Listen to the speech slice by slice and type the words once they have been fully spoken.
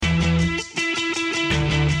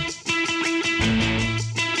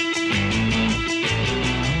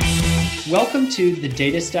Welcome to the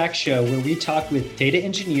Data Stack Show, where we talk with data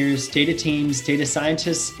engineers, data teams, data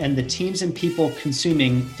scientists, and the teams and people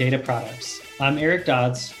consuming data products. I'm Eric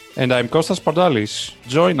Dodds. And I'm Kostas Pardalis.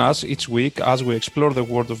 Join us each week as we explore the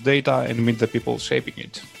world of data and meet the people shaping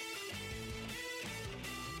it.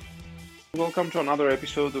 Welcome to another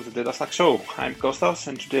episode of the Data Stack Show. I'm Kostas,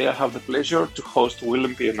 and today I have the pleasure to host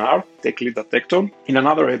Willem Pienaar, tech lead at Tecton, in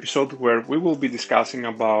another episode where we will be discussing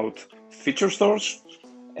about feature stores,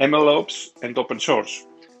 MLOps, and open source.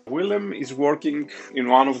 Willem is working in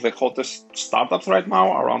one of the hottest startups right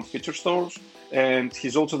now around feature stores, and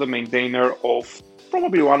he's also the maintainer of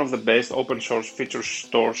probably one of the best open source feature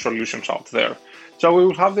store solutions out there. So we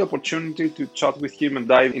will have the opportunity to chat with him and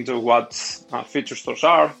dive into what feature stores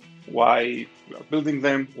are, why we are building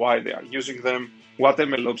them, why they are using them, what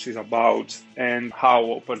MLOps is about, and how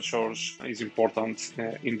open source is important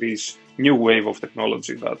in this new wave of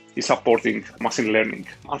technology that is supporting machine learning.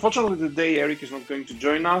 Unfortunately, today Eric is not going to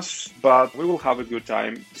join us, but we will have a good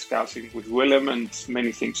time discussing with Willem and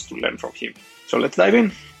many things to learn from him. So let's dive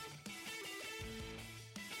in.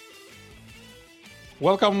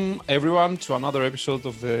 Welcome everyone to another episode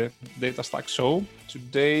of the Data Stack Show.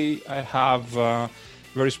 Today I have a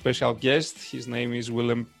very special guest. His name is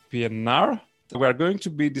Willem Pienaar. We are going to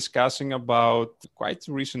be discussing about quite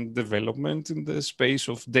recent development in the space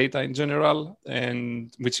of data in general, and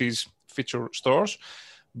which is feature stores,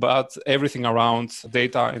 but everything around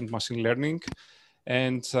data and machine learning.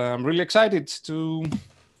 And I'm really excited to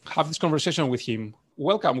have this conversation with him.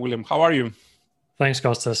 Welcome, Willem. How are you? Thanks,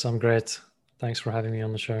 Kostas. I'm great. Thanks for having me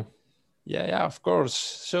on the show. Yeah, of course.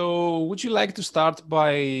 So would you like to start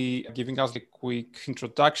by giving us a quick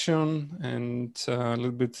introduction and a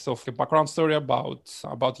little bit of a background story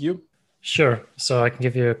about you? Sure. So I can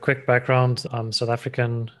give you a quick background. I'm South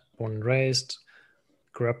African, born and raised,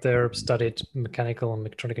 grew up there, studied mechanical and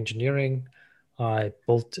mechatronic engineering. I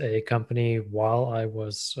built a company while I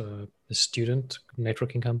was a student,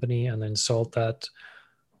 networking company, and then sold that.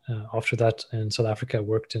 After that, in South Africa, I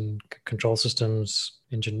worked in control systems,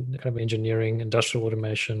 engineering, industrial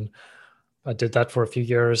automation. I did that for a few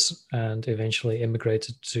years and eventually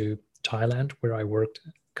immigrated to Thailand, where I worked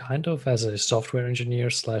kind of as a software engineer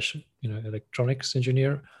 / electronics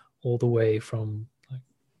engineer, all the way from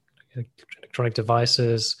electronic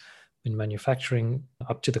devices in manufacturing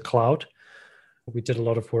up to the cloud. We did a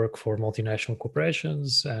lot of work for multinational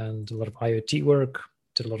corporations and a lot of IoT work.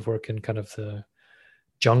 Did a lot of work in kind of the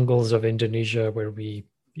jungles of Indonesia, where we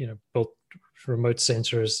built remote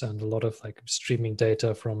sensors and a lot of streaming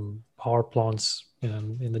data from power plants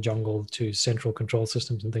in the jungle to central control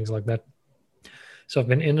systems and things like that. So I've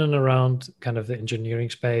been in and around kind of the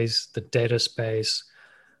engineering space, the data space,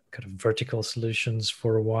 kind of vertical solutions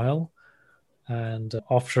for a while. And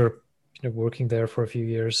after working there for a few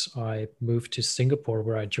years, I moved to Singapore,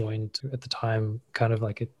 where I joined at the time kind of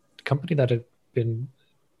like a company that had been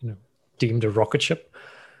deemed a rocket ship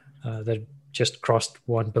that just crossed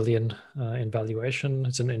 1 billion in valuation.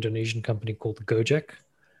 It's an Indonesian company called Gojek.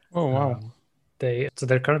 Oh, wow.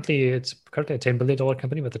 They're currently a $10 billion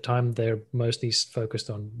company, but at the time they're mostly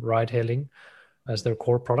focused on ride hailing as their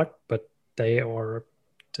core product, but they are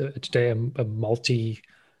today a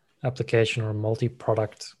multi-application or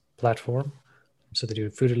multi-product platform. So they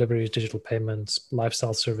do food deliveries, digital payments,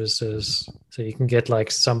 lifestyle services. So you can get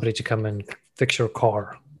somebody to come and fix your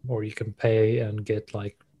car, or you can pay and get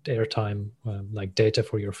airtime, data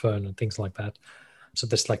for your phone and things like that. So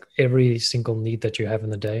there's every single need that you have in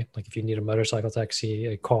the day. If you need a motorcycle taxi,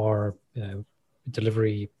 a car,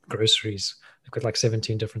 delivery, groceries, they've got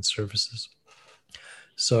 17 different services.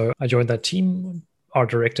 So I joined that team. Our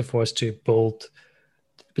directive was to build,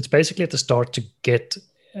 it's basically at the start to get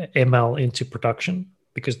ML into production,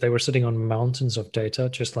 because they were sitting on mountains of data,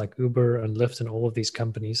 just like Uber and Lyft and all of these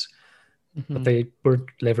companies. Mm-hmm. But they weren't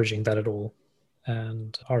leveraging that at all.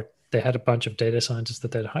 And they had a bunch of data scientists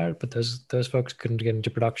that they'd hired, but those folks couldn't get into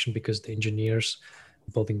production because the engineers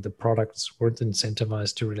building the products weren't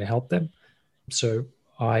incentivized to really help them. So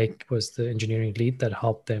I was the engineering lead that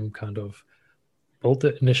helped them kind of build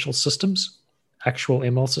the initial systems, actual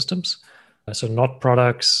ML systems. So not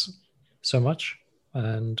products so much.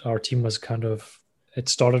 And our team was it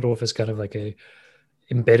started off as kind of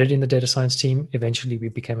embedded in the data science team. Eventually we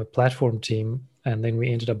became a platform team, and then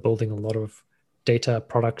we ended up building a lot of data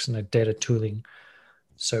products and data tooling.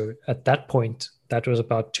 So at that point, that was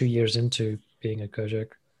about 2 years into being at Gojek.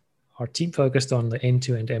 Our team focused on the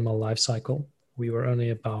end-to-end ML lifecycle. We were only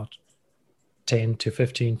about 10 to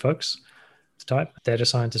 15 folks at the time. Data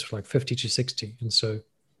scientists were 50 to 60. And so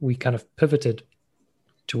we kind of pivoted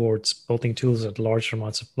towards building tools that large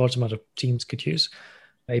amount of teams could use.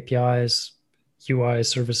 APIs, UI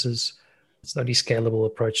services. It's the only scalable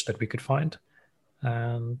approach that we could find.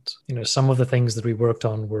 And, some of the things that we worked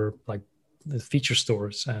on were like the feature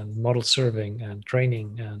stores and model serving and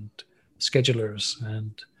training and schedulers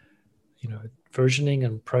and, versioning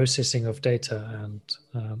and processing of data and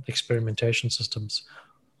experimentation systems.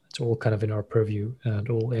 It's all kind of in our purview and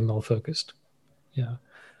all ML focused. Yeah.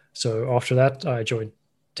 So after that, I joined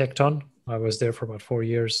Tecton. I was there for about 4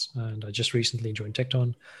 years, and I just recently joined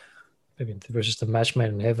Tecton. I mean, versus the match made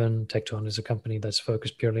in heaven, Tecton is a company that's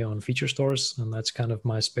focused purely on feature stores, and that's kind of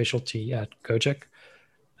my specialty at Gojek.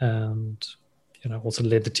 And also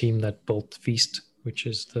led the team that built Feast, which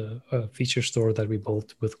is the feature store that we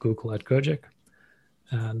built with Google at Gojek.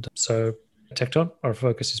 And so Tecton, our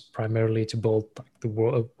focus is primarily to build the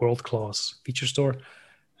world-class feature store.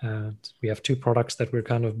 And we have 2 products that we're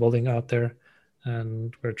kind of building out there,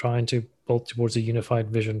 and we're trying to build towards a unified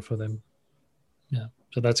vision for them. Yeah.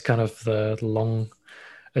 So that's kind of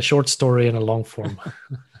a short story in a long form.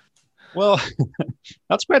 Well,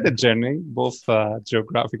 that's quite a journey, both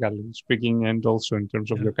geographically speaking and also in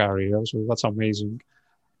terms of your career. So that's amazing.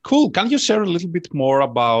 Cool. Can you share a little bit more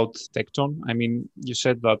about Tecton? I mean, you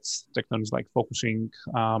said that Tecton is like focusing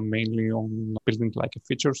mainly on building like a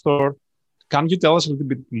feature store. Can you tell us a little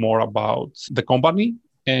bit more about the company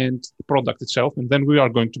and the product itself? And then we are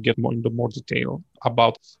going to get more into more detail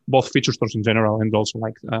about both feature stores in general and also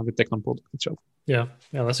like the Tecton product itself. Yeah,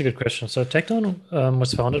 that's a good question. So Tecton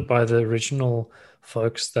was founded by the original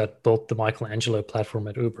folks that built the Michelangelo platform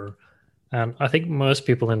at Uber. And I think most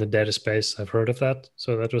people in the data space have heard of that.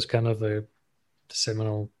 So that was kind of a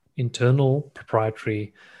seminal internal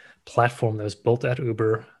proprietary platform that was built at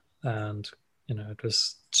Uber. And, it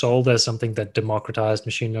was sold as something that democratized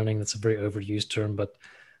machine learning. That's a very overused term, but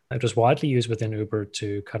it was widely used within Uber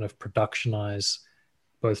to kind of productionize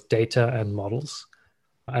both data and models.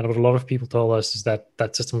 And what a lot of people told us is that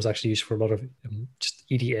that system was actually used for a lot of just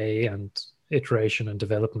EDA and iteration and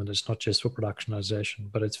development. It's not just for productionization,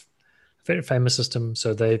 but it's a very famous system.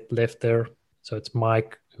 So they left there. So it's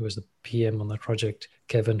Mike, who was the PM on that project,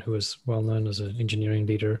 Kevin, who is well known as an engineering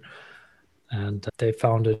leader. And they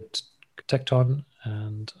founded Tecton,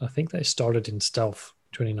 and I think they started in stealth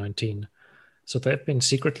 2019. So they've been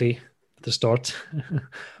secretly at the start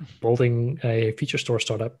building a feature store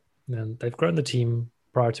startup, and they've grown the team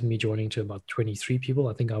prior to me joining to about 23 people.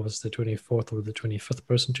 I think I was the 24th or the 25th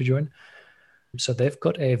person to join. So they've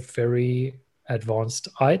got a very advanced,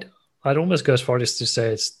 I'd almost go as far as to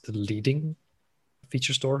say it's the leading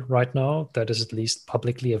feature store right now that is at least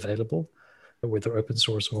publicly available, whether open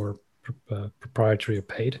source or proprietary or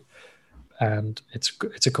paid. And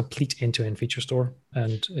it's a complete end-to-end feature store,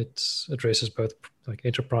 and it addresses both like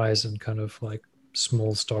enterprise and kind of like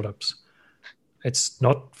small startups. It's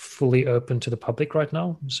not fully open to the public right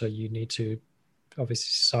now, so you need to obviously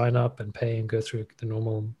sign up and pay and go through the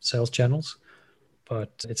normal sales channels.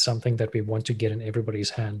 But it's something that we want to get in everybody's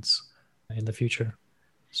hands in the future.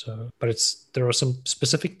 So, but there are some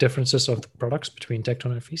specific differences of the products between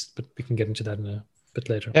Tecton and Feast, but we can get into that in a bit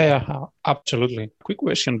later. Yeah, absolutely. Quick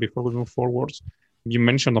question before we move forward. You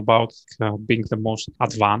mentioned about being the most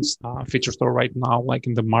advanced feature store right now, like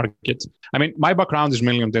in the market. I mean, my background is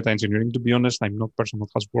mainly on data engineering, to be honest. I'm not a person that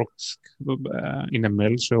has worked in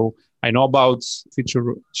ML, so I know about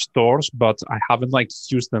feature stores, but I haven't like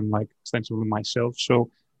used them like extensively myself. So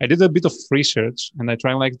I did a bit of research and I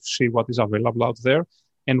try like to see what is available out there.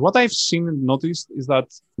 And what I've seen and noticed is that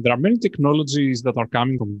there are many technologies that are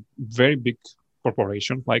coming from very big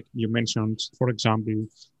corporations, like you mentioned, for example,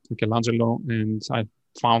 Michelangelo, and I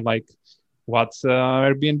found like what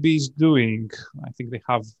Airbnb is doing. I think they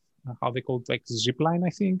have how they call it, like Zipline, I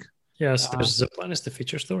think. Yes, there's Zipline is the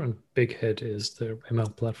feature store, and Big Head is the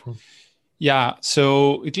ML platform. Yeah,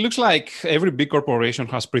 so it looks like every big corporation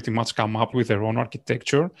has pretty much come up with their own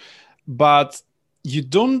architecture, but you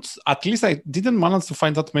don't. At least I didn't manage to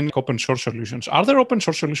find that many open source solutions. Are there open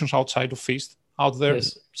source solutions outside of Feast out there?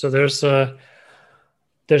 Yes. So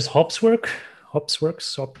there's Hopsworks.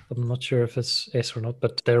 I'm not sure if it's S or not,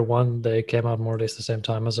 but they're one. They came out more or less the same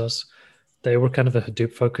time as us. They were kind of a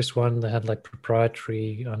Hadoop focused one. They had like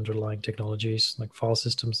proprietary underlying technologies like file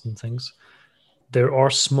systems and things. There are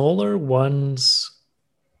smaller ones.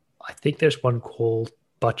 I think there's one called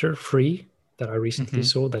Butterfree that I recently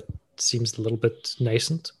saw that seems a little bit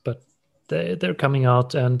nascent, but they're coming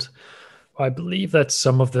out, and I believe that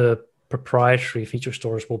some of the proprietary feature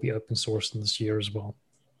stores will be open sourced in this year as well.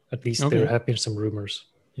 At least there have been some rumors.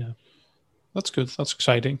 Yeah. That's good. That's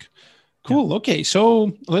exciting. Cool. Yeah. Okay.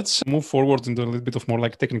 So let's move forward into a little bit of more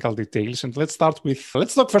like technical details. And let's talk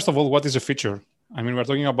first of all, what is a feature? I mean, we're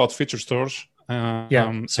talking about feature stores.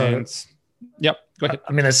 So yeah, go ahead.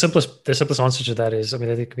 I mean, the simplest answer to that is, I mean,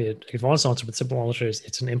 I think it could be an advanced answer, but the simple answer is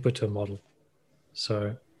it's an input to a model.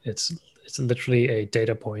 So it's literally a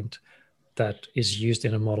data point that is used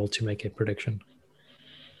in a model to make a prediction.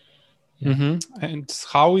 Yeah. Mm-hmm. And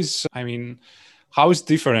how is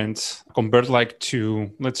different compared like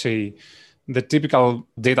to, let's say, the typical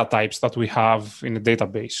data types that we have in a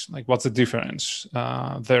database? Like, what's the difference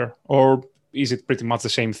there? Or is it pretty much the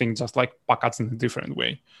same thing, just like packaged in a different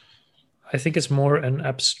way? I think it's more an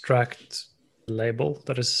abstract label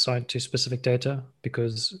that is assigned to specific data,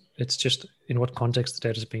 because it's just in what context the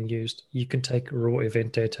data is being used. You can take raw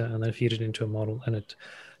event data and then feed it into a model, and it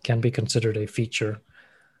can be considered a feature.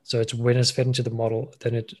 So it's when it's fed into the model,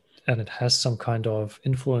 then it has some kind of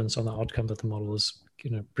influence on the outcome that the model is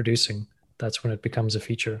producing. That's when it becomes a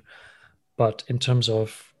feature. But in terms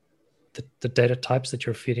of the data types that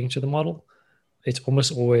you're feeding to the model, it's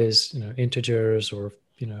almost always integers or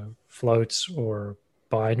floats or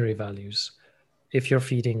binary values. If you're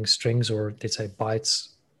feeding strings or let's say bytes,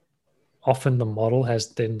 often the model has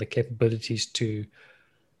then the capabilities to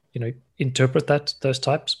interpret those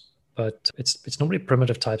types, but it's normally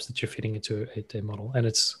primitive types that you're feeding into a model. And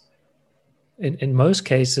it's in most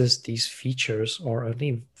cases these features are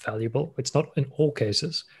only valuable. It's not in all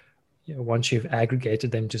cases, once you've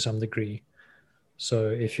aggregated them to some degree. So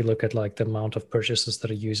if you look at like the amount of purchases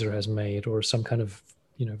that a user has made, or some kind of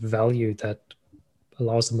value that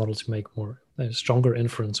allows the model to make more stronger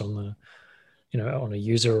inference on the on a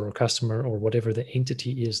user or customer or whatever the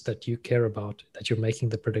entity is that you care about, that you're making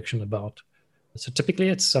the prediction about. So typically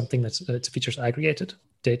it's something it's features aggregated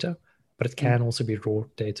data, but it can also be raw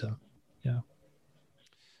data. Yeah.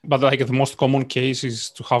 But like the most common case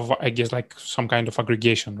is to have, I guess, like some kind of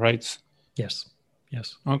aggregation, right? Yes.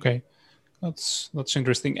 Okay. That's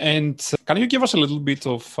interesting. And can you give us a little bit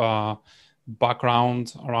of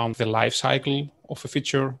background around the life cycle of a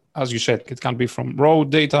feature? As you said, it can be from raw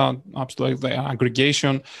data up to the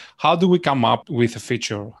aggregation. How do we come up with a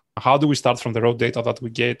feature? How do we start from the raw data that we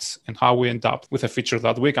get, and how we end up with a feature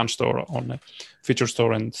that we can store on a feature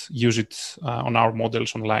store and use it on our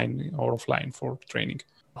models online or offline for training?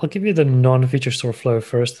 I'll give you the non-feature store flow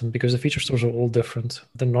first, because the feature stores are all different.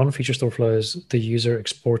 The non-feature store flow is the user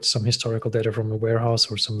exports some historical data from a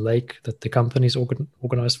warehouse or some lake that the company's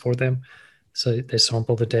organized for them. So they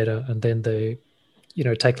sample the data, and then they,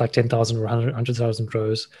 take like 10,000 or 100,000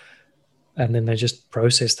 rows, and then they just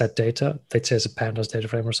process that data. Let's say it's a pandas data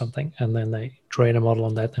frame or something, and then they train a model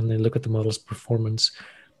on that, and they look at the model's performance.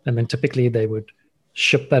 And then typically they would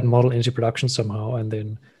ship that model into production somehow, and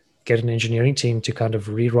then get an engineering team to kind of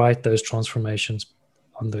rewrite those transformations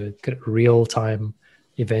on the real-time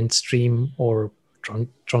event stream or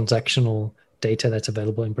transactional data that's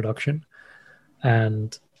available in production.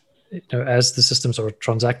 And as the systems are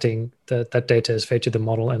transacting, that data is fed to the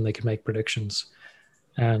model, and they can make predictions.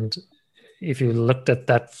 And if you looked at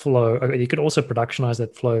that flow, you could also productionize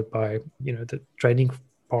that flow by the training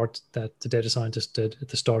part that the data scientist did at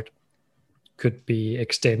the start could be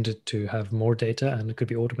extended to have more data, and it could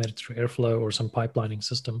be automated through Airflow or some pipelining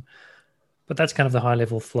system. But that's kind of the high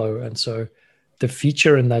level flow. And so the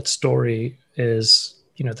feature in that story is,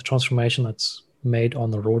 the transformation that's made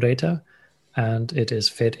on the raw data, and it is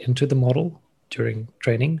fed into the model during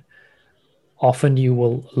training. Often you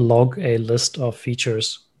will log a list of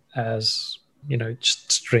features as,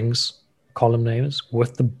 just strings, column names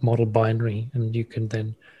with the model binary, and you can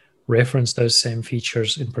then reference those same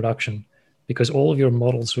features in production, because all of your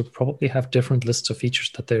models would probably have different lists of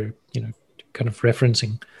features that they're, kind of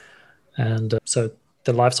referencing. And so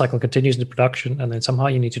the lifecycle continues into production, and then somehow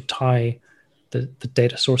you need to tie the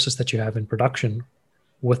data sources that you have in production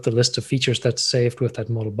with the list of features that's saved with that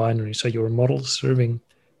model binary. So your model serving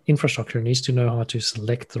infrastructure needs to know how to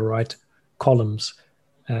select the right columns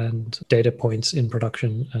and data points in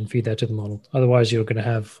production and feed that to the model. Otherwise, you're going to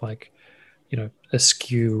have like, a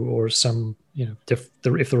skew or some, if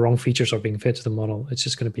the wrong features are being fed to the model, it's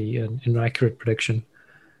just going to be an inaccurate prediction.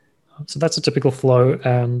 So that's a typical flow.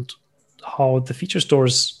 And how the feature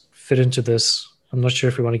stores fit into this, I'm not sure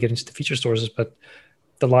if we want to get into the feature stores, but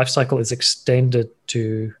the lifecycle is extended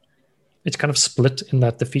to, it's kind of split in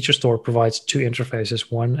that the feature store provides two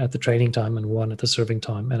interfaces, one at the training time and one at the serving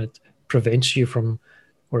time. And it prevents you from,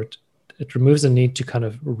 or it removes the need to kind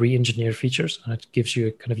of re-engineer features, and it gives you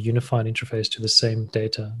a kind of unified interface to the same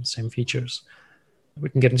data, same features. We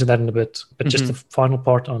can get into that in a bit, but just the final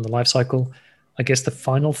part on the lifecycle, I guess the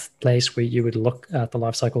final place where you would look at the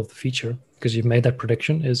lifecycle of the feature, because you've made that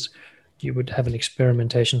prediction, is you would have an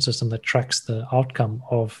experimentation system that tracks the outcome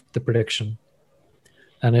of the prediction.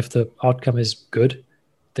 And if the outcome is good,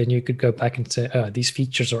 then you could go back and say, these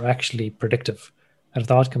features are actually predictive. And if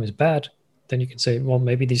the outcome is bad, then you can say, well,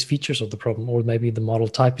 maybe these features are the problem, or maybe the model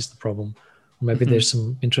type is the problem, or maybe there's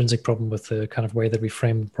some intrinsic problem with the kind of way that we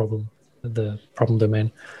frame the problem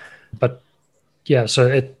domain. But yeah,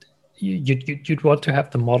 so you'd want to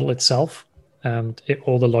have the model itself and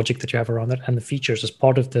all the logic that you have around it and the features as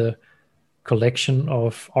part of the collection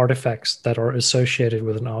of artifacts that are associated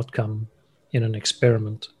with an outcome in an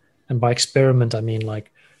experiment. And by experiment, I mean,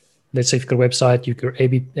 like, let's say if you've got a website, you're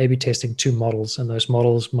A/B testing 2 models, and those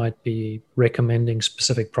models might be recommending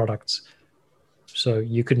specific products. So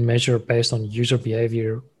you can measure based on user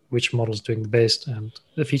behavior which model is doing the best, and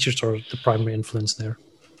the features are the primary influence there.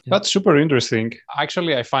 Yeah. That's super interesting.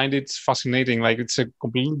 Actually, I find it fascinating. Like, it's a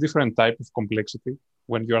completely different type of complexity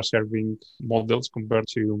when you are serving models compared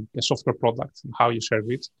to a software product and how you serve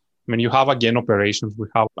it. I mean, you have, again, operations. We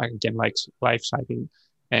have, again, like life cycle.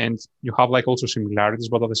 And you have like also similarities,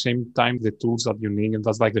 but at the same time, the tools that you need, and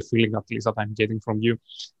that's like the feeling at least that I'm getting from you,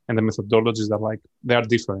 and the methodologies that like they are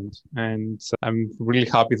different. And I'm really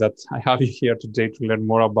happy that I have you here today to learn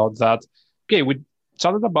more about that. Okay, we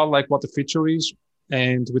chatted about like what the feature is,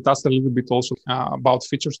 and we touched a little bit also about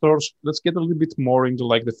feature stores. Let's get a little bit more into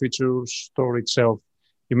like the feature store itself.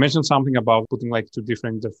 You mentioned something about putting like 2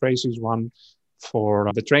 different interfaces, one for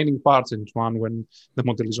the training parts and one when the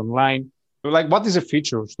model is online. Like, what is a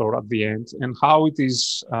feature store at the end, and how it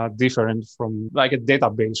is different from like a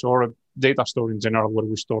database or a data store in general where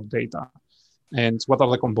we store data, and what are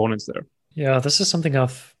the components there? Yeah, this is something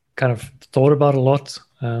I've kind of thought about a lot.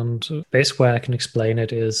 And the best way I can explain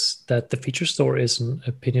it is that the feature store is an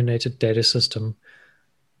opinionated data system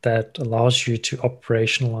that allows you to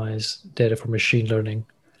operationalize data for machine learning.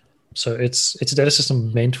 So it's a data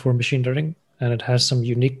system meant for machine learning, and it has some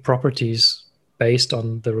unique properties based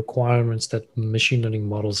on the requirements that machine learning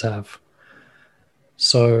models have.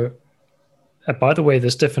 So, by the way,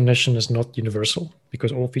 this definition is not universal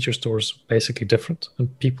because all feature stores are basically different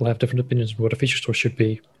and people have different opinions on what a feature store should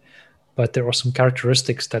be. But there are some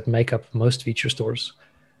characteristics that make up most feature stores.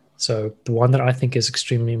 So the one that I think is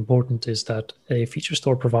extremely important is that a feature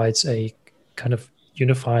store provides a kind of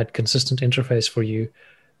unified, consistent interface for you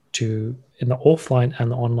to in the offline and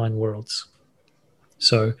the online worlds.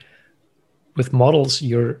 So with models,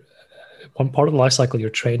 you're one part of the lifecycle, you're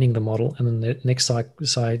training the model, and then the next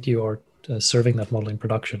side, you are serving that model in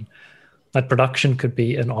production. That production could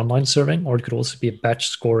be an online serving, or it could also be a batch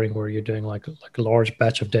scoring where you're doing like a large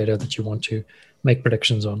batch of data that you want to make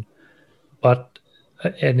predictions on. But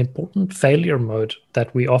an important failure mode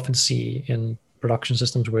that we often see in production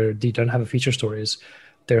systems where they don't have a feature store is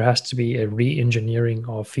there has to be a re-engineering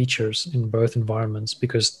of features in both environments,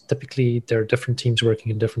 because typically there are different teams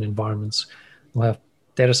working in different environments. We'll have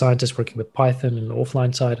data scientists working with Python in the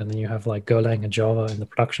offline side, and then you have like Golang and Java in the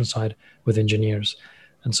production side with engineers.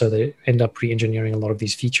 And so they end up re-engineering a lot of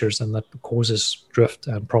these features, and that causes drift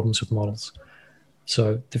and problems with models.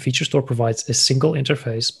 So the feature store provides a single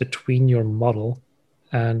interface between your model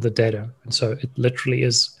and the data. And so it literally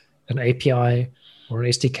is an API or an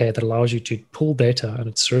SDK that allows you to pull data, and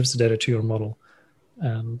it serves the data to your model.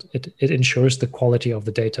 And it ensures the quality of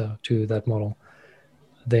the data to that model.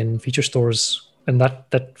 Then feature stores, and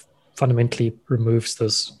that fundamentally removes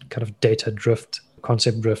this kind of data drift,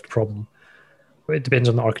 concept drift problem. It depends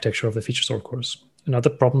on the architecture of the feature store, of course. Another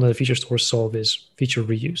problem that the feature stores solve is feature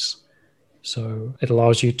reuse. So it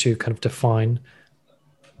allows you to kind of define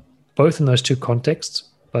both in those 2 contexts,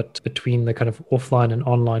 but between the kind of offline and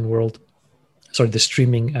online world, the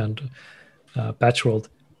streaming and batch world,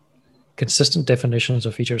 consistent definitions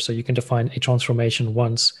of features. So you can define a transformation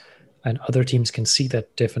once, and other teams can see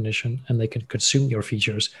that definition and they can consume your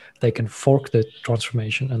features. They can fork the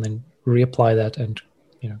transformation and then reapply that and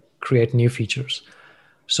create new features.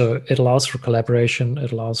 So it allows for collaboration.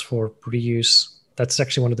 It allows for reuse. That's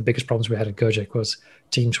actually one of the biggest problems we had at Gojek, was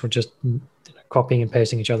teams were just copying and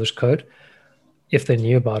pasting each other's code if they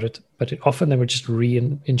knew about it, but often they were just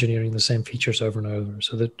re-engineering the same features over and over.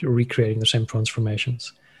 So they're recreating the same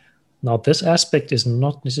transformations. Now, this aspect is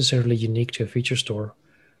not necessarily unique to a feature store,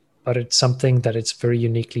 but it's something that it's very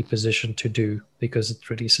uniquely positioned to do, because it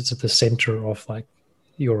really sits at the center of like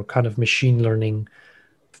your kind of machine learning.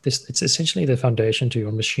 It's essentially the foundation to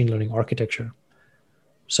your machine learning architecture.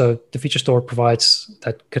 So the feature store provides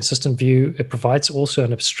that consistent view. It provides also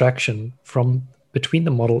an abstraction from between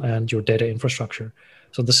the model and your data infrastructure.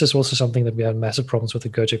 So this is also something that we had massive problems with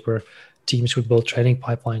at Gojek, where teams would build training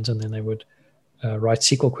pipelines and then they would write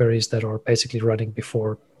SQL queries that are basically running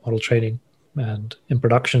before model training. And in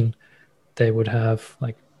production, they would have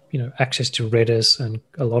access to Redis and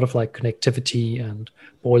a lot of like connectivity and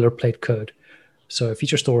boilerplate code. So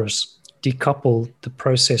feature stores decouple the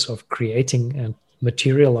process of creating and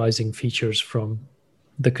materializing features from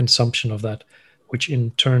the consumption of that, which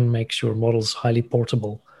in turn makes your models highly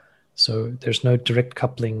portable. So there's no direct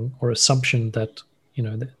coupling or assumption that,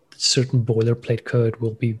 that certain boilerplate code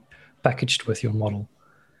will be packaged with your model.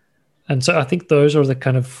 And so I think those are the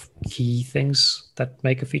kind of key things that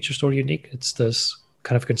make a feature store unique. It's this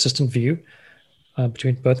kind of consistent view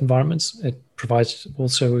between both environments. It provides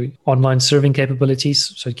also online serving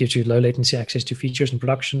capabilities. So it gives you low latency access to features in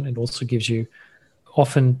production. It also gives you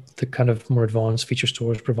often the kind of more advanced feature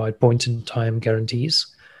stores provide point-in-time guarantees.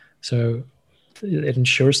 So it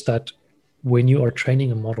ensures that when you are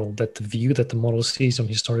training a model, that the view that the model sees on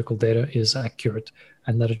historical data is accurate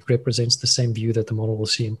and that it represents the same view that the model will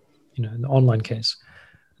see in the online case.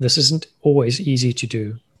 This isn't always easy to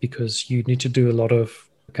do because you need to do a lot of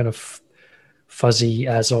kind of fuzzy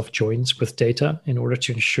as-of joins with data in order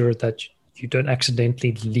to ensure that you don't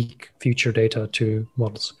accidentally leak future data to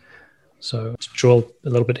models. So to drill a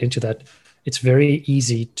little bit into that, it's very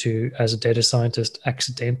easy to, as a data scientist,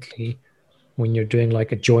 accidentally, when you're doing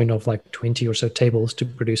like a join of like 20 or so tables to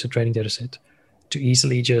produce a training data set, to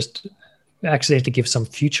easily just accidentally give some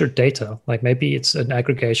future data. Like maybe it's an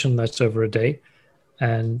aggregation that's over a day,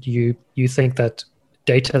 and you think that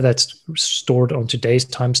data that's stored on today's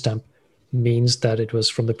timestamp means that it was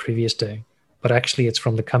from the previous day, but actually it's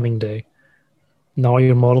from the coming day. Now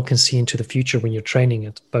your model can see into the future when you're training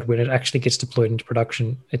it, but when it actually gets deployed into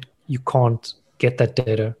production, you can't get that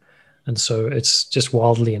data. And so it's just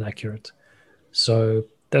wildly inaccurate. So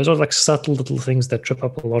those are like subtle little things that trip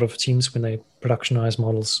up a lot of teams when they productionize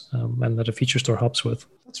models, and that a feature store helps with.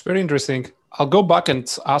 That's very interesting. I'll go back and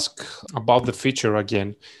ask about the feature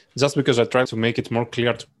again, just because I try to make it more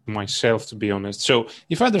clear to myself, to be honest. So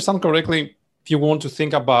if I understand correctly, you want to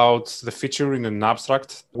think about the feature in an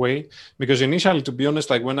abstract way, because initially, to be honest,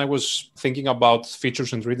 like when I was thinking about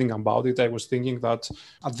features and reading about it, I was thinking that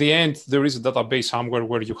at the end, there is a database somewhere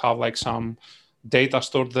where you have like some data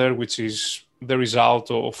stored there, which is the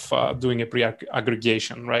result of doing a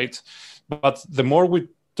pre-aggregation, right? But the more we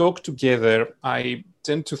talk together, I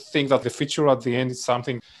tend to think that the feature at the end is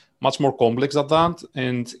something much more complex than that,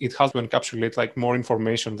 and it has to encapsulate like more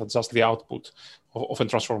information than just the output of a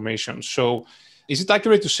transformation. So is it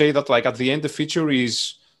accurate to say that like at the end, the feature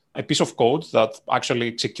is a piece of code that actually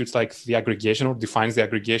executes like the aggregation or defines the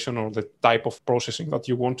aggregation or the type of processing that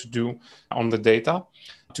you want to do on the data,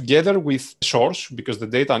 together with source, because the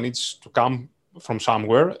data needs to come from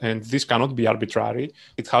somewhere, and this cannot be arbitrary.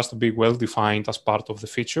 It has to be well defined as part of the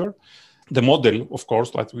feature. The model, of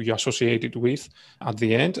course, that we associate it with at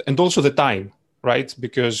the end, and also the time, right?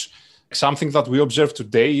 Because something that we observe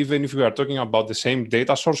today, even if we are talking about the same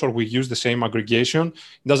data source or we use the same aggregation,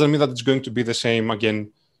 it doesn't mean that it's going to be the same again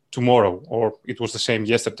tomorrow, or it was the same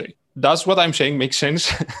yesterday. Does what I'm saying make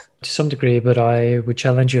sense? To some degree, but I would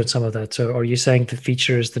challenge you on some of that. So are you saying the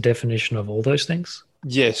feature is the definition of all those things?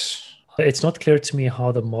 Yes. It's not clear to me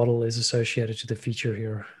how the model is associated to the feature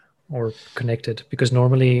here or connected, because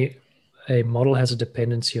normally a model has a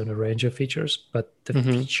dependency on a range of features, but the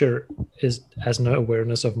feature has no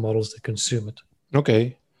awareness of models that consume it.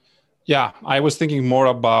 Okay. Yeah, I was thinking more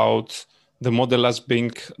about the model as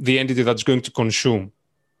being the entity that's going to consume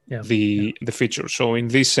the feature. So in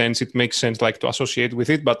this sense, it makes sense like to associate with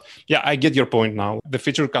it. But yeah, I get your point now. The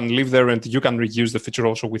feature can live there and you can reuse the feature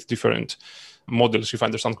also with different models, if I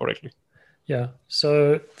understand correctly. Yeah.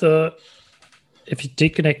 So if you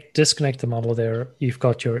disconnect the model there, you've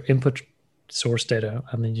got your input source data,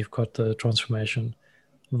 and then you've got the transformation.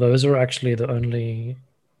 Those are actually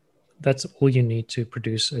that's all you need to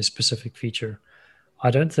produce a specific feature.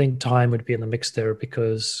 I don't think time would be in the mix there,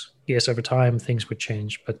 because yes, over time things would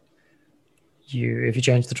change, but if you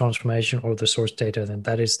change the transformation or the source data, then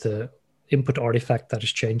that is the input artifact that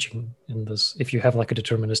is changing in this. If you have like a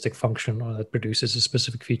deterministic function that produces a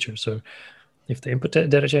specific feature. So if the input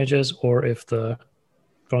data changes or if the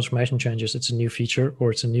transformation changes, it's a new feature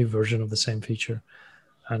or it's a new version of the same feature.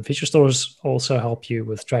 And feature stores also help you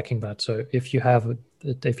with tracking that. So if you have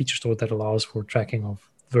a feature store that allows for tracking of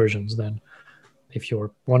versions, then if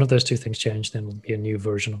one of those two things change, then it will be a new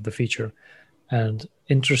version of the feature. And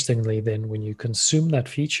interestingly, then when you consume that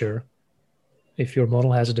feature, if your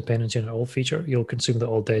model has a dependency on an old feature, you'll consume the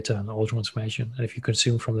old data and the old transformation. And if you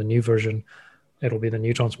consume from the new version, it'll be the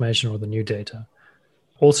new transformation or the new data.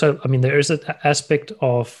 Also, I mean, there is an aspect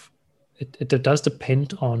of it does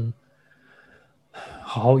depend on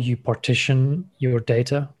how you partition your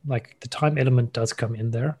data. Like the time element does come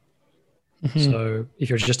in there. So if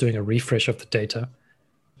you're just doing a refresh of the data,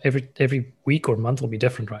 every week or month will be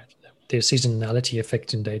different, right? There's seasonality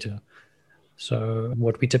effect in data. So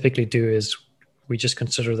what we typically do is we just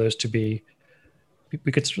consider those to be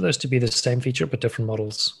the same feature but different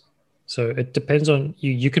models. So it depends on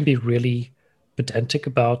you. You can be really pedantic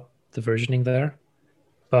about the versioning there,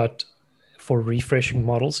 but for refreshing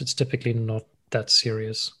models, it's typically not that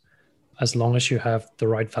serious. As long as you have the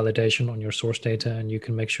right validation on your source data and you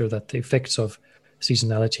can make sure that the effects of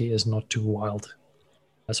seasonality is not too wild.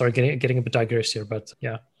 Sorry, getting a bit digressed here, but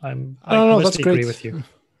yeah, I mostly agree with you.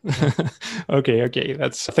 Yeah. Okay.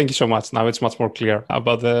 Thank you so much. Now it's much more clear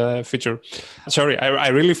about the feature. Sorry, I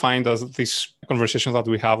really find this conversation that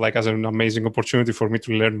we have like as an amazing opportunity for me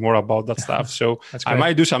to learn more about that stuff. So I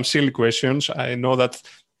might do some silly questions. I know that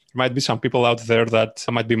there might be some people out there that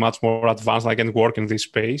might be much more advanced, like, and work in this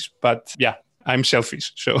space. But yeah, I'm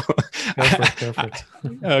selfish. So go for it.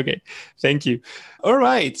 Okay, thank you. All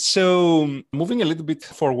right. So moving a little bit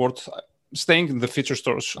forward, staying in the feature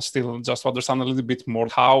stores still, just to understand a little bit more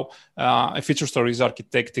how a feature store is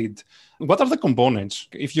architected. What are the components?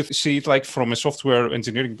 If you see it like from a software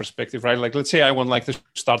engineering perspective, right? Like, let's say I would like to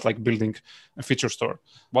start like building a feature store.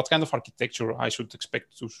 What kind of architecture I should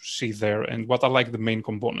expect to see there, and what are like the main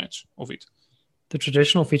components of it? The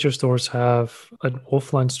traditional feature stores have an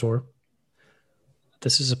offline store.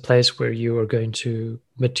 This is a place where you are going to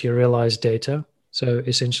materialize data. So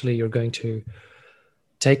essentially, you're going to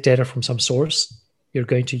take data from some source. You're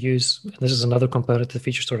going to use, and this is another component the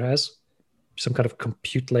feature store has, some kind of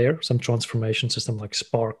compute layer, some transformation system like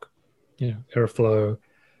Spark, Airflow.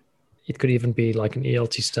 It could even be like an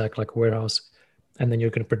ELT stack, like a warehouse. And then you're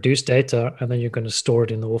going to produce data, and then you're going to store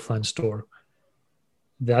it in the offline store.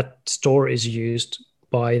 That store is used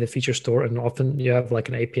by the feature store, and often you have like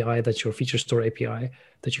an API that's your feature store API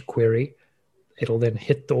that you query. It'll then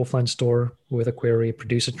hit the offline store with a query,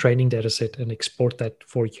 produce a training data set, and export that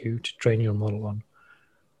for you to train your model on.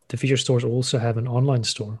 The feature stores also have an online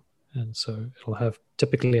store. And so it'll have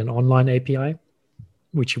typically an online API,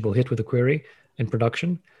 which you will hit with a query in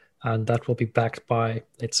production. And that will be backed by,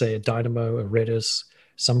 let's say, a Dynamo, a Redis,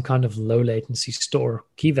 some kind of low latency store,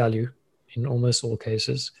 key value in almost all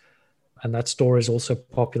cases. And that store is also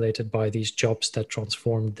populated by these jobs that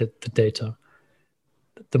transform the data.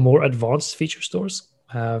 The more advanced feature stores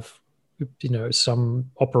have,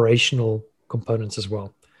 some operational components as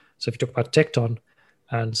well. So if you talk about Tecton,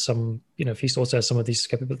 and Feast also has some of these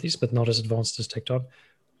capabilities, but not as advanced as Tecton.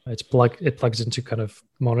 It plugs into kind of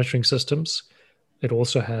monitoring systems. It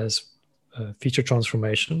also has feature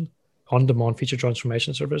transformation, on-demand feature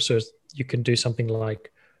transformation service. So you can do something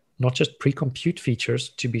like not just pre-compute features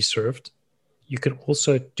to be served. You can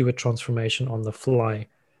also do a transformation on the fly.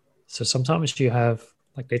 So sometimes you have,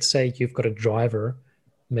 like, let's say you've got a driver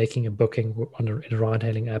making a booking in a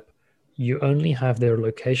ride-hailing app. You only have their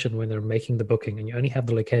location when they're making the booking, and you only have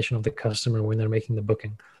the location of the customer when they're making the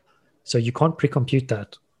booking. So you can't pre-compute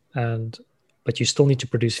that, but you still need to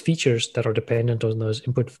produce features that are dependent on those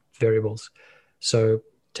input variables. So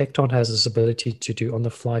Tecton has this ability to do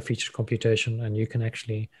on-the-fly feature computation, and you can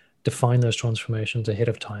actually define those transformations ahead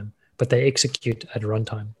of time, but they execute at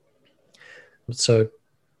runtime. So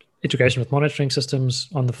integration with monitoring systems,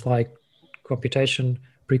 on-the-fly computation,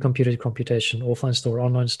 pre-computed computation, offline store,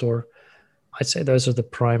 online store. I'd say those are the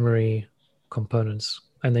primary components.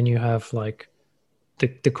 And then you have like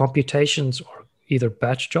the computations are either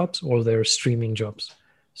batch jobs or they're streaming jobs.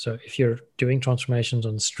 So if you're doing transformations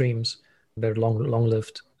on streams, they're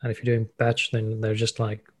long-lived. And if you're doing batch, then they're just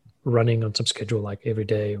like running on some schedule, like every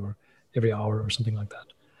day or every hour or something like that.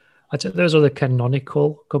 I'd say those are the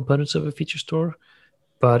canonical components of a feature store.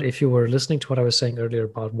 But if you were listening to what I was saying earlier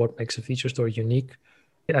about what makes a feature store unique,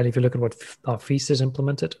 and if you look at what Feast is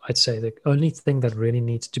implemented, I'd say the only thing that really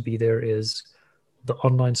needs to be there is the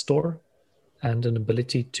online store and an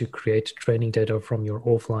ability to create training data from your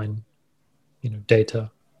offline,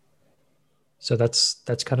 data. So that's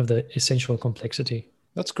kind of the essential complexity.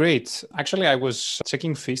 That's great. Actually, I was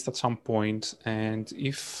checking Feast at some point, and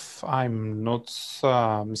if I'm not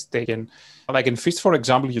mistaken, like in Feast, for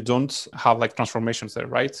example, you don't have like transformations there,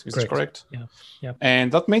 right? Is this correct? Yeah.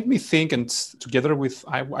 And that made me think, and together with,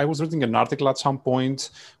 I was reading an article at some point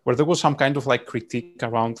where there was some kind of like critique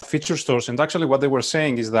around feature stores. And actually what they were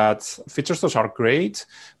saying is that feature stores are great,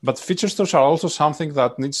 but feature stores are also something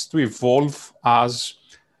that needs to evolve as,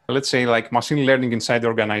 let's say, like machine learning inside the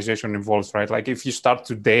organization evolves, right? Like if you start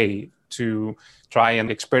today to try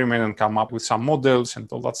and experiment and come up with some models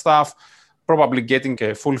and all that stuff, probably getting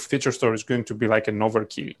a full feature store is going to be like an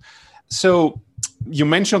overkill. So you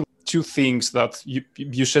mentioned two things that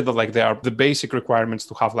you said that like they are the basic requirements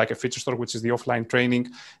to have like a feature store, which is the offline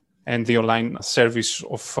training and the online service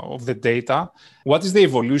of the data. What is the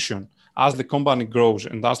evolution? as the company grows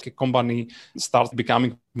and as the company starts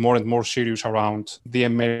becoming more and more serious around the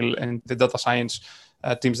ML and the data science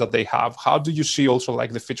teams that they have, how do you see also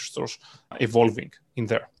like the feature stores evolving in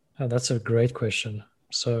there? Oh, that's a great question.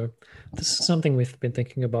 So this is something we've been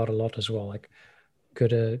thinking about a lot as well. Like,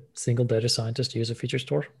 could a single data scientist use a feature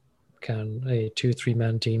store? Can a 2-3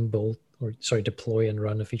 man team deploy and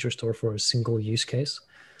run a feature store for a single use case?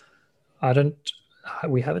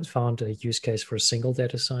 We haven't found a use case for a single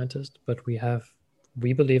data scientist, but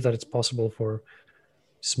we believe that it's possible for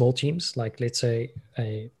small teams. Like, let's say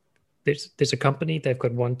there's a company, they've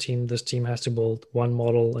got one team, this team has to build one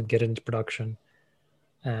model and get it into production.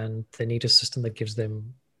 And they need a system that gives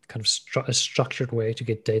them kind of a structured way to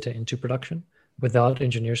get data into production without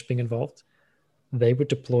engineers being involved. They would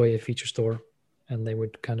deploy a feature store and they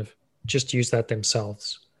would kind of just use that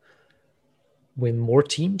themselves. When more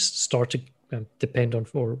teams start to depend on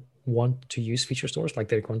or want to use feature stores, like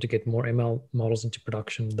they're going to get more ML models into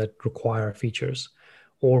production that require features,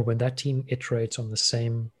 or when that team iterates on the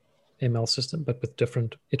same ML system but with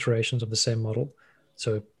different iterations of the same model.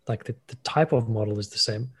 So like the type of model is the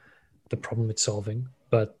same, the problem it's solving,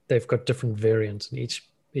 but they've got different variants, and each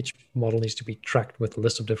model needs to be tracked with a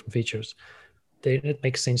list of different features. Then it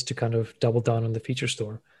makes sense to kind of double down on the feature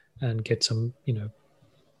store and get some,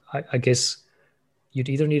 I guess you'd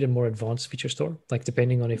either need a more advanced feature store, like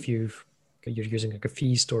depending on if you're using like a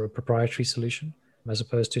feast or a proprietary solution as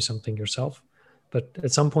opposed to something yourself. But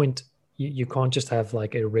at some point, you can't just have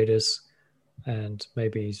like a Redis and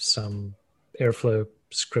maybe some Airflow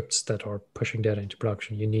scripts that are pushing data into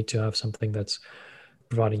production. You need to have something that's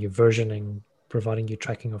providing you versioning, providing you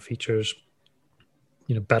tracking of features,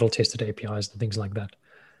 battle-tested APIs and things like that.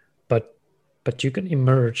 But you can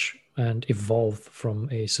emerge and evolve from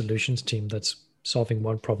a solutions team that's solving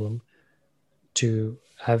one problem to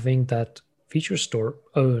having that feature store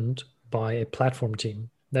owned by a platform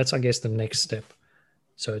team. That's, I guess, the next step.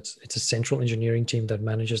 So it's a central engineering team that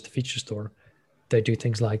manages the feature store. They do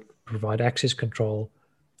things like provide access control.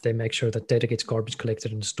 They make sure that data gets garbage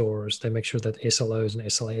collected in stores. They make sure that SLOs and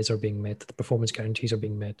SLAs are being met, that the performance guarantees are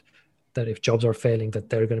being met, that if jobs are failing,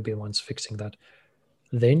 that they're going to be the ones fixing that.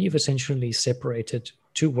 Then you've essentially separated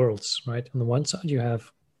two worlds, right? On the one side, you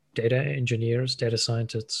have data engineers, data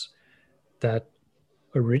scientists that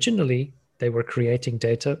originally they were creating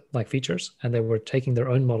data like features and they were taking their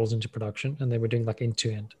own models into production and they were doing like end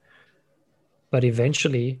to end. But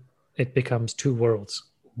eventually it becomes two worlds.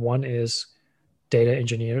 One is data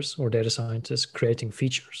engineers or data scientists creating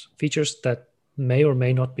features that may or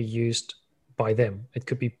may not be used by them. It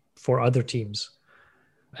could be for other teams.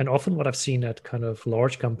 And often what I've seen at kind of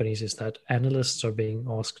large companies is that analysts are being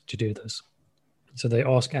asked to do this. So they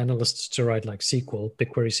ask analysts to write like SQL,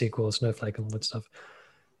 BigQuery SQL, Snowflake, and all that stuff,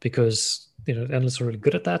 because analysts are really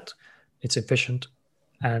good at that. It's efficient,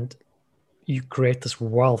 and you create this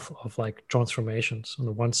wealth of like transformations on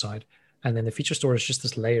the one side, and then the feature store is just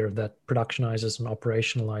this layer that productionizes and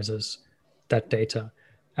operationalizes that data.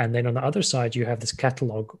 And then on the other side, you have this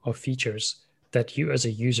catalog of features that you as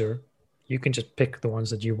a user, you can just pick the ones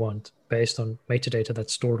that you want based on metadata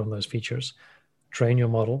that's stored on those features, train your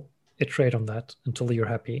model, iterate on that until you're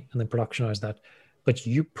happy, and then productionize that. But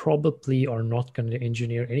you probably are not going to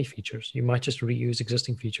engineer any features. You might just reuse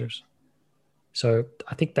existing features. So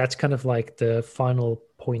I think that's kind of like the final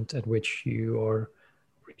point at which you are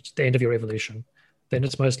reached the end of your evolution. Then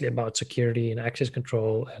it's mostly about security and access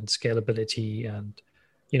control and scalability and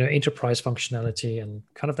enterprise functionality, and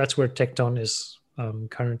kind of that's where Tecton is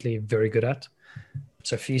currently very good at.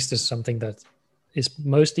 So Feast is something that is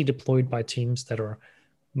mostly deployed by teams that are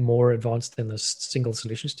more advanced than the single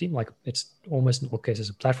solutions team. Like it's almost in all cases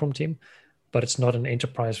a platform team, but it's not an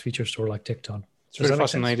enterprise feature store like Tecton. It's very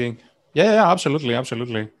fascinating. Yeah, absolutely.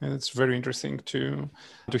 It's very interesting to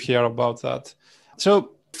hear about that.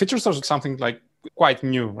 So feature stores is something like quite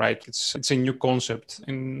new, right? It's a new concept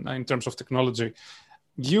in terms of technology.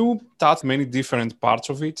 You touched many different parts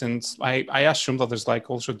of it, and I assume that there's like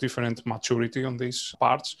also different maturity on these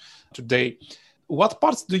parts today. What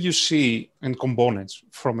parts do you see in components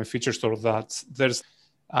from a feature store that there's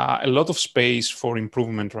a lot of space for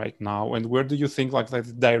improvement right now? And where do you think like the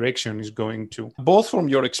direction is going to, both from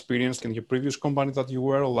your experience in your previous company that you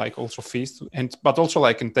were, like also Feast, but also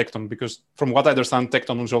like in Tecton? Because from what I understand,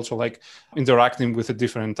 Tecton was also like interacting with a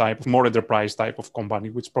different type of more enterprise type of company,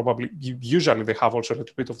 which probably usually they have also a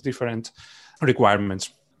little bit of different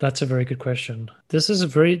requirements. That's a very good question. This is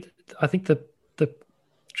I think the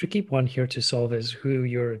tricky one here to solve is who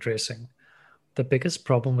you're addressing. The biggest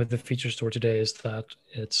problem with the feature store today is that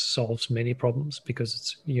it solves many problems because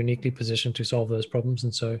it's uniquely positioned to solve those problems.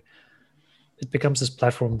 And so it becomes this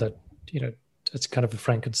platform that it's kind of a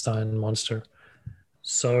Frankenstein monster.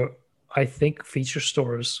 So I think feature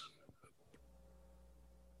stores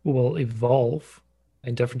will evolve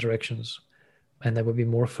in different directions, and they will be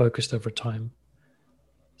more focused over time.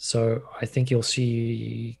 So I think you'll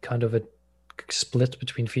see kind of a split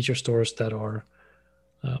between feature stores that are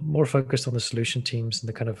more focused on the solution teams and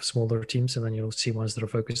the kind of smaller teams, and then you'll see ones that are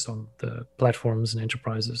focused on the platforms and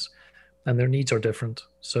enterprises, and their needs are different.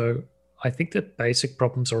 So I think the basic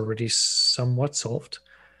problems are already somewhat solved.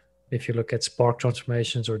 If you look at Spark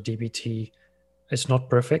transformations or DBT, it's not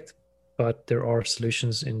perfect, but there are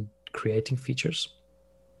solutions in creating features.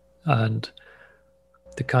 And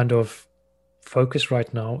the kind of focus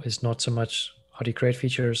right now is not so much how do you create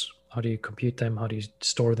features, how do you compute them, how do you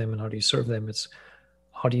store them, and how do you serve them. It's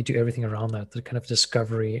how do you do everything around that, the kind of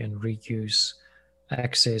discovery and reuse,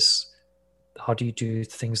 access. How do you do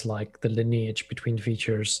things like the lineage between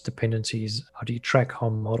features, dependencies? How do you track how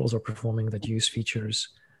models are performing that use features?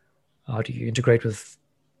 How do you integrate with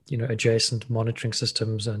adjacent monitoring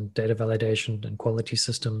systems and data validation and quality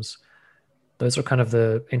systems? Those are kind of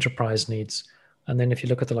the enterprise needs. And then if you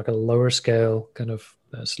look at like a lower scale kind of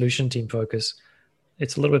solution team focus,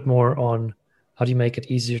 it's a little bit more on how do you make it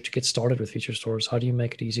easier to get started with feature stores? How do you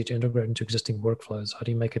make it easier to integrate into existing workflows? How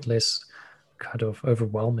do you make it less kind of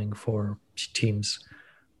overwhelming for teams?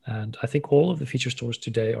 And I think all of the feature stores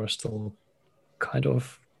today are still kind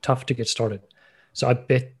of tough to get started. So I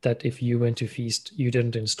bet that if you went to Feast, you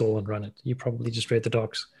didn't install and run it. You probably just read the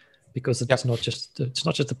docs, because it's not just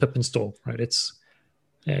a pip install, right? It's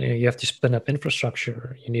you have to spin up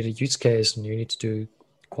infrastructure. You need a use case, and you need to do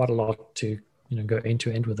quite a lot to go end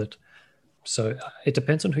to end with it. So it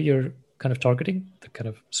depends on who you're kind of targeting, the kind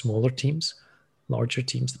of smaller teams, larger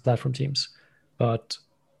teams, the platform teams. But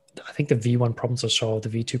I think the V1 problems are solved.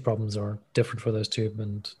 The V2 problems are different for those two,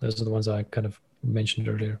 and those are the ones I kind of mentioned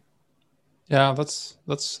earlier. Yeah, that's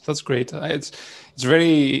great. It's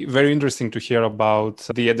very, very interesting to hear about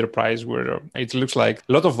the enterprise, where it looks like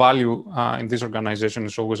a lot of value in this organization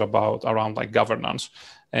is always around like governance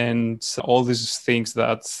and all these things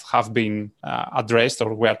that have been addressed,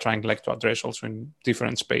 or we are trying like to address also in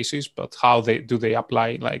different spaces. But how do they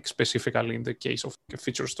apply like specifically in the case of a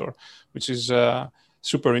feature store, which is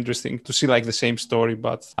super interesting to see like the same story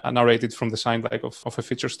but narrated from the side like of a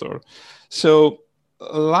feature store. So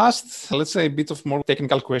last, let's say a bit of more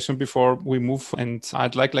technical question before we move, and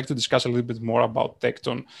I'd like to discuss a little bit more about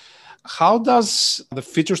Tecton. How does the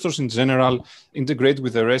feature stores in general integrate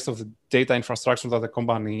with the rest of the data infrastructure that the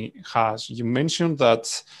company has? You mentioned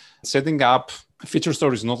that setting up a feature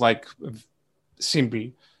store is not like a simple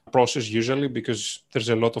process usually, because there's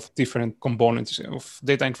a lot of different components of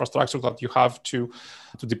data infrastructure that you have to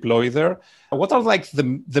deploy there. What are like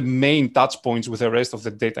the main touch points with the rest of the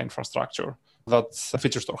data infrastructure that a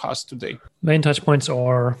feature store has today? Main touch points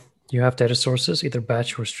are you have data sources, either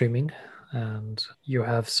batch or streaming, and you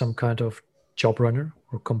have some kind of job runner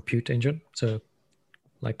or compute engine. So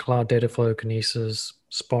like Cloud Data Flow, Kinesis,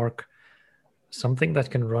 Spark, something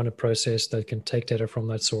that can run a process that can take data from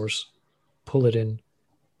that source, pull it in,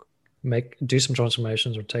 do some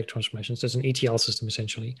transformations or take transformations. There's an ETL system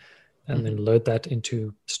essentially, and then load that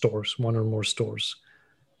into stores, one or more stores.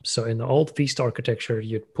 So in the old Feast architecture,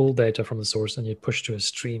 you'd pull data from the source and you'd push to a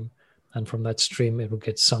stream. And from that stream, it would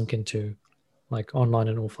get sunk into like online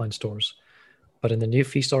and offline stores. But in the new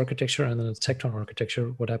Feast architecture and then the Tecton architecture,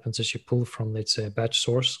 what happens is you pull from, let's say, a batch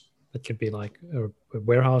source. That could be like a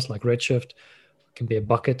warehouse like Redshift, it can be a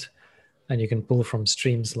bucket. And you can pull from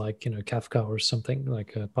streams like, Kafka or something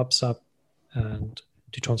like PubSub, and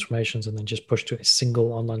do transformations and then just push to a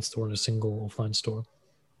single online store and a single offline store.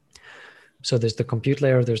 So there's the compute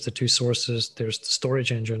layer, there's the two sources, there's the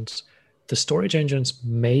storage engines. The storage engines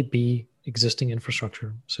may be existing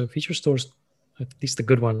infrastructure. So feature stores, at least the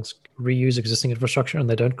good ones, reuse existing infrastructure and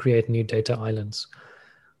they don't create new data islands.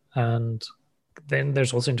 And then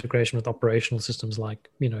there's also integration with operational systems like,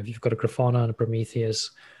 if you've got a Grafana and a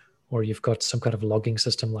Prometheus, or you've got some kind of logging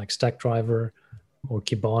system like Stackdriver or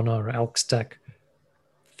Kibana or ElkStack,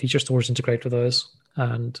 feature stores integrate with those.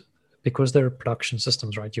 And because they're production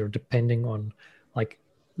systems, right, you're depending on like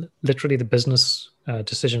literally the business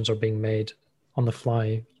decisions are being made on the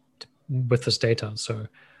fly with this data. So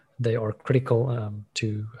they are critical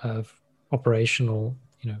to have operational,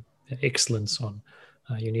 excellence on.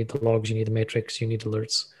 You need the logs, you need the metrics, you need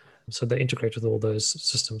alerts. So they integrate with all those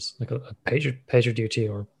systems, like a PagerDuty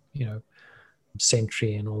or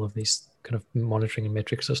Sentry and all of these kind of monitoring and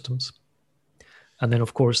metric systems. And then,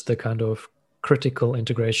 of course, the kind of critical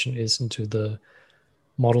integration is into the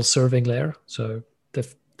model serving layer. So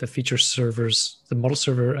the the feature servers, the model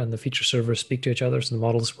server and the feature server speak to each other. So the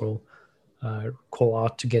models will call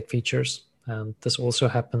out to get features. And this also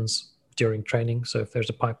happens during training. So if there's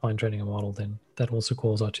a pipeline training a model, then that also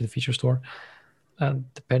calls out to the feature store.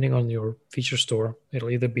 And depending on your feature store, it'll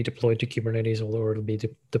either be deployed to Kubernetes or it'll be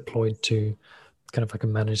deployed to kind of like a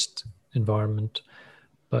managed environment.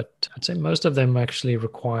 But I'd say most of them actually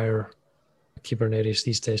require Kubernetes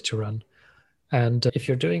these days to run. And if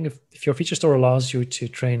your feature store allows you to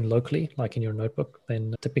train locally, like in your notebook,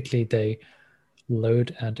 then typically they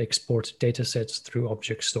load and export data sets through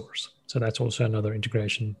object stores. So that's also another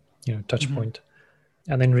integration, touch point.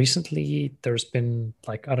 And then recently there's been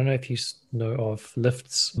I don't know if you know of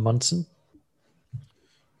Lyft's Munson.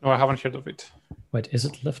 No, I haven't heard of it. Wait, is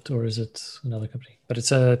it Lyft or is it another company? But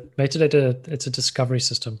it's a metadata, it's a discovery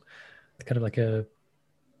system, kind of like a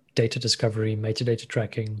data discovery, metadata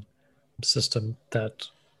tracking system that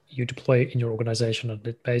you deploy in your organization, and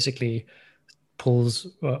it basically pulls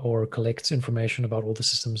or collects information about all the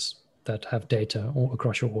systems that have data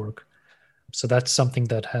across your org. So that's something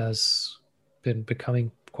that has been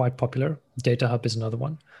becoming quite popular. Data Hub is another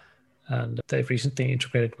one, and they've recently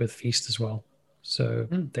integrated with Feast as well. So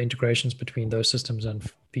the integrations between those systems and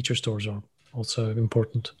feature stores are also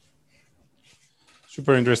important.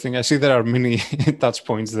 Super interesting. I see there are many touch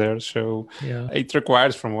points there. So it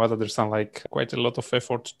requires, from what I understand, quite a lot of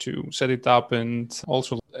effort to set it up and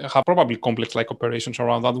also have probably complex operations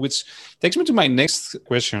around that, which takes me to my next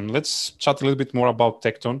question. Let's chat a little bit more about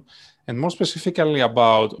Tecton and more specifically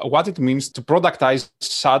about what it means to productize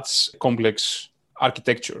such complex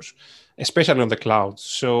architectures, especially on the cloud.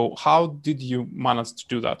 So how did you manage to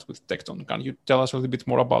do that with Tecton? Can you tell us a little bit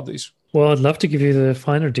more about this? Well, I'd love to give you the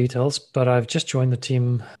finer details, but I've just joined the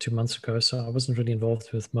team 2 months ago, so I wasn't really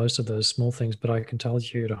involved with most of those small things, but I can tell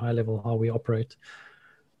you at a high level how we operate.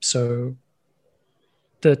 So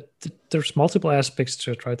there's multiple aspects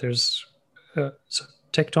to it, right? There's so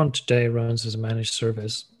Tecton today runs as a managed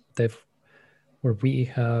service. Where we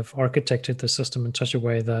have architected the system in such a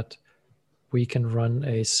way that we can run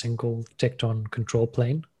a single Tecton control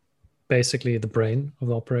plane, basically the brain of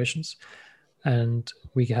the operations. And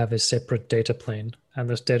we have a separate data plane. And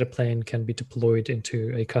this data plane can be deployed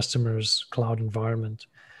into a customer's cloud environment.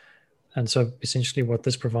 And so essentially what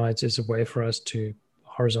this provides is a way for us to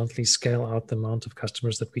horizontally scale out the amount of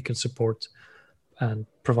customers that we can support and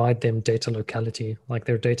provide them data locality, like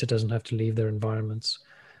their data doesn't have to leave their environments.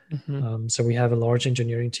 So we have a large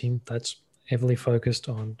engineering team that's heavily focused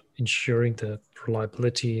on ensuring the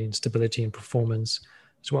reliability and stability and performance,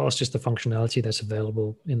 as well as just the functionality that's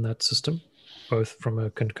available in that system, both from a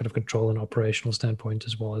kind of control and operational standpoint,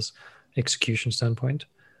 as well as execution standpoint.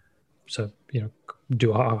 So,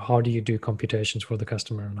 how do you do computations for the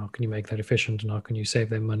customer, and how can you make that efficient, and how can you save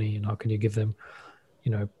them money, and how can you give them,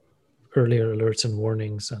 earlier alerts and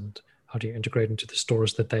warnings, and how do you integrate into the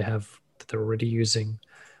stores that they're already using?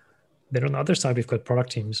 Then on the other side, we've got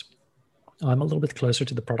product teams. I'm a little bit closer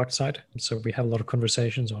to the product side. So we have a lot of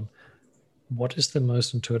conversations on what is the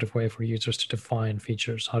most intuitive way for users to define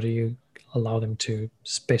features? How do you allow them to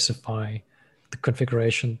specify the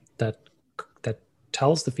configuration that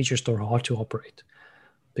tells the feature store how to operate?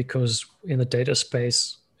 Because in the data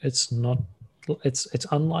space, it's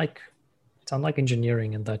unlike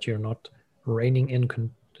engineering in that you're not reining in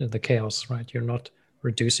the chaos, right? You're not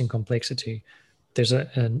reducing complexity. There's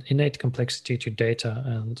an innate complexity to data,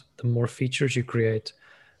 and the more features you create,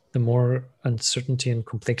 the more uncertainty and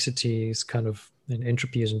complexity is and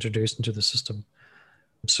entropy is introduced into the system.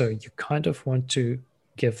 So you kind of want to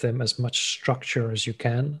give them as much structure as you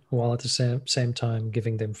can, while at the same time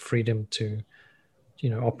giving them freedom to,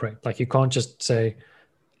 operate. Like you can't just say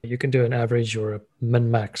you can do an average or a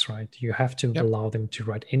min-max, right? You have to allow them to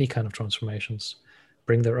write any kind of transformations,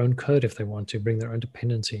 bring their own code if they want to, bring their own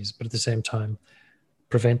dependencies, but at the same time,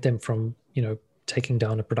 prevent them from, taking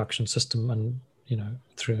down a production system and,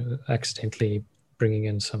 through accidentally bringing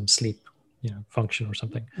in some sleep, function or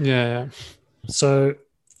something. Yeah. So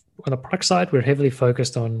on the product side, we're heavily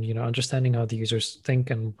focused on, understanding how the users think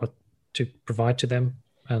and what to provide to them.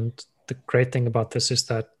 And the great thing about this is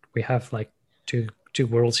that we have two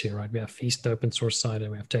worlds here, right? We have Feast, the open source side,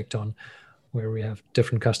 and we have Tecton, where we have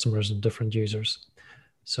different customers and different users.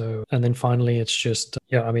 So, and then finally, it's just,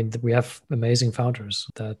 we have amazing founders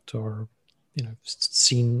that are,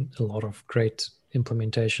 seen a lot of great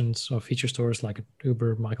implementations of feature stores like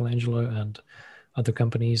Uber, Michelangelo, and other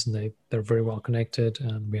companies, and they're very well connected.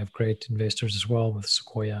 And we have great investors as well with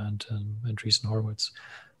Sequoia and Andreessen Horowitz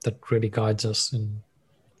that really guides us in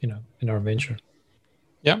our venture.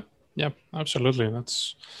 Yeah, absolutely.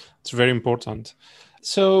 That's very important.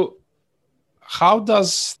 So how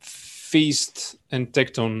does Feast and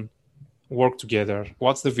Tecton work together?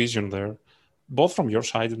 What's the vision there? Both from your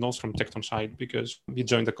side and also from Tecton side, because you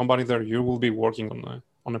joined the company there, you will be working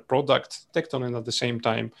on a product, Tecton, and at the same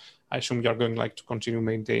time, I assume you're going to continue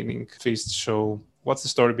maintaining Feast. So what's the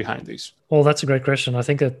story behind this? Well, that's a great question. I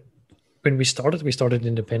think that when we started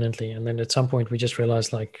independently, and then at some point we just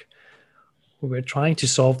realized we're trying to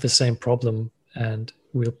solve the same problem, and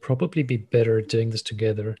we'll probably be better doing this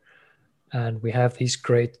together. And we have these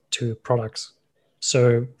great two products.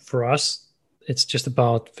 So for us, it's just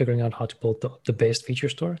about figuring out how to build the best feature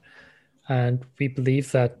store. And we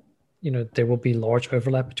believe that, there will be large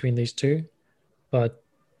overlap between these two, but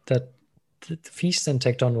that the Feast and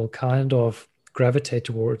Tecton will kind of gravitate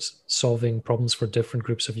towards solving problems for different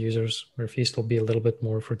groups of users, where Feast will be a little bit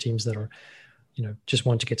more for teams that are, just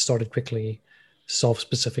want to get started quickly, solve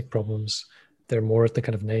specific problems. They're more at the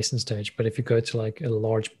kind of nascent stage. But if you go to a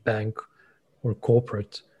large bank or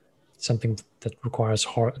corporate, something that requires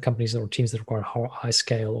companies or teams that require high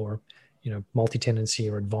scale or multi-tenancy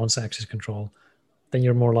or advanced access control, then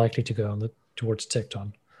you're more likely to go towards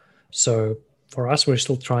Tecton. So for us, we're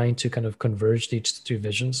still trying to kind of converge these two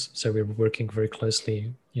visions. So we're working very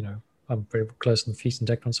closely. I'm very close on the Feast and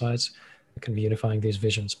Tecton sides, kind of unifying these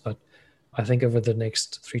visions. But I think over the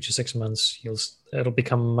next 3 to 6 months, it'll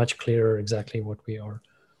become much clearer exactly what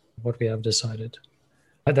we have decided.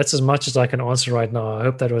 That's as much as I can answer right now. I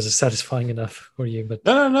hope that was satisfying enough for you. But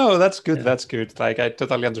no, that's good. Yeah. That's good. I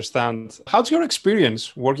totally understand. How's your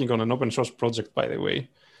experience working on an open source project, by the way?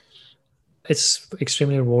 It's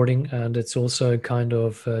extremely rewarding, and it's also kind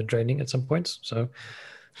of draining at some points. So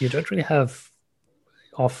you don't really have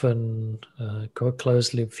often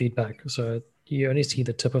closed loop feedback. So you only see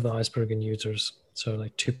the tip of the iceberg in users. So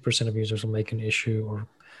 2% of users will make an issue or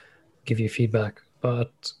give you feedback,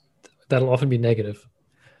 but that'll often be negative.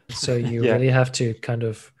 So you really have to kind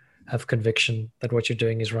of have conviction that what you're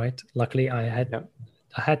doing is right. Luckily, I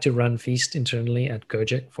had to run Feast internally at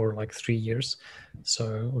Gojek for 3 years,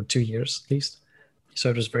 or 2 years at least. So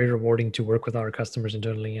it was very rewarding to work with our customers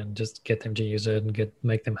internally and just get them to use it and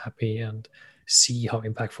make them happy and see how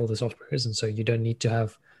impactful the software is. And so you don't need to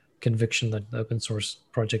have conviction that the open source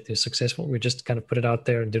project is successful. We just kind of put it out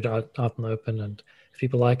there and do it out in the open. And if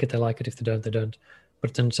people like it, they like it. If they don't, they don't. But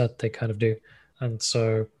it turns out they kind of do. And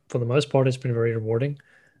so for the most part, it's been very rewarding,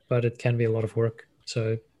 but it can be a lot of work.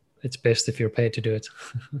 So it's best if you're paid to do it.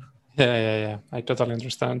 Yeah. I totally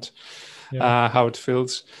understand how it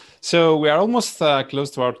feels. So we are almost close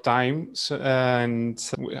to our time,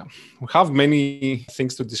 and we have many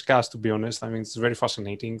things to discuss, to be honest. I mean, it's very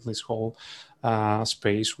fascinating, this whole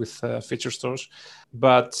space with feature stores.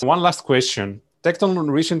 But one last question. Tecton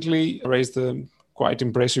recently raised a quite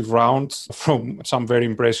impressive round from some very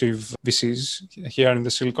impressive VCs here in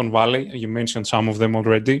the Silicon Valley. You mentioned some of them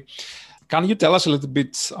already. Can you tell us a little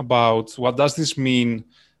bit about what does this mean?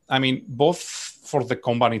 I mean, both for the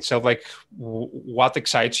company itself, what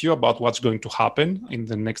excites you about what's going to happen in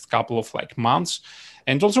the next couple of months,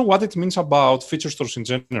 and also what it means about feature stores in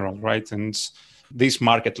general, right? And this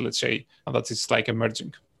market, let's say, that is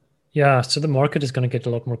emerging. Yeah, so the market is going to get a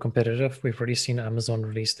lot more competitive. We've already seen Amazon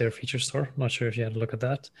release their feature store. I'm not sure if you had a look at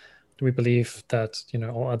that. We believe that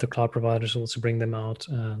all other cloud providers will also bring them out,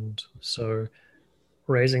 and so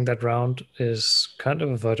raising that round is kind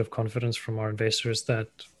of a vote of confidence from our investors that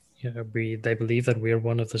they believe that we're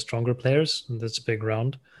one of the stronger players, and that's a big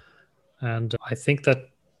round. And I think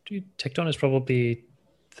that Tecton is probably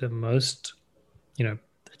the most,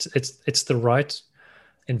 it's the right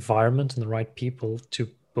environment and the right people to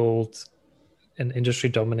build an industry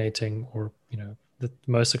dominating or the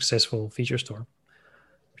most successful feature store,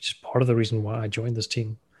 which is part of the reason why I joined this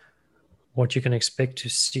team. What you can expect to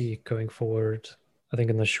see going forward, I think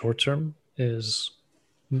in the short term, is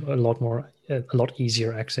a lot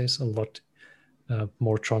easier access, a lot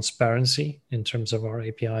more transparency in terms of our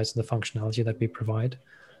APIs and the functionality that we provide.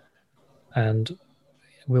 And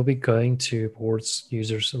we'll be going towards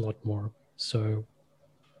users a lot more. So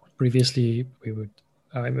previously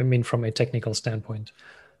from a technical standpoint,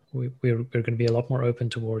 we're going to be a lot more open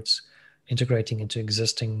towards integrating into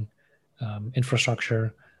existing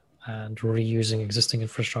infrastructure and reusing existing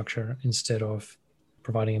infrastructure instead of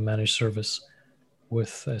providing a managed service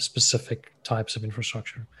with specific types of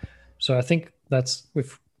infrastructure. So I think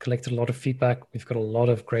we've collected a lot of feedback. We've got a lot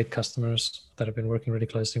of great customers that have been working really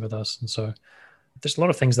closely with us. And so there's a lot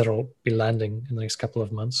of things that will be landing in the next couple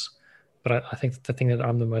of months. But I think the thing that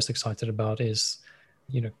I'm the most excited about is,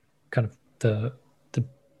 kind of the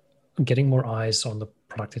getting more eyes on the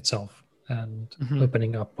product itself and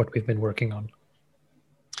opening up what we've been working on.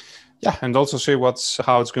 Yeah, and also see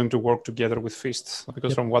how it's going to work together with Feast.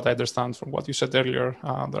 Because from what I understand, from what you said earlier,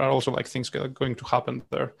 there are also like things going to happen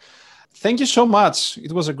there. Thank you so much.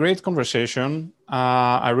 It was a great conversation.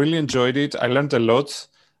 I really enjoyed it. I learned a lot,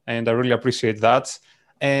 and I really appreciate that.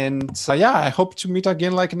 And I hope to meet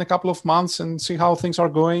again like in a couple of months and see how things are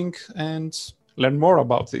going and learn more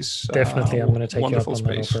about this. Definitely, I'm going to take you up on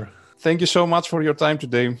that offer. Thank you so much for your time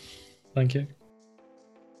today. Thank you.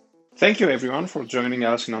 Thank you, everyone, for joining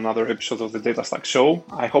us in another episode of the Data Stack Show.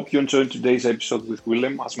 I hope you enjoyed today's episode with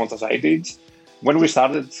Willem as much as I did. When we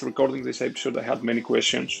started recording this episode, I had many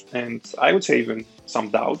questions and I would say even some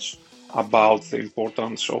doubts about the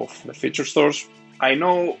importance of the feature stores. I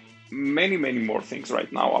know many more things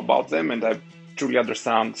right now about them, and I truly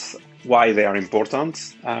understand why they are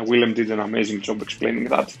important. Willem did an amazing job explaining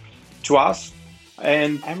that to us.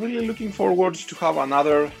 And I'm really looking forward to have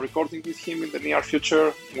another recording with him in the near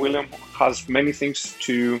future. Willem has many things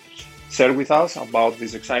to share with us about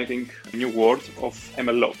this exciting new world of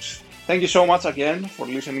MLOps. Thank you so much again for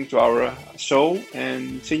listening to our show,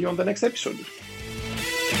 and see you on the next episode.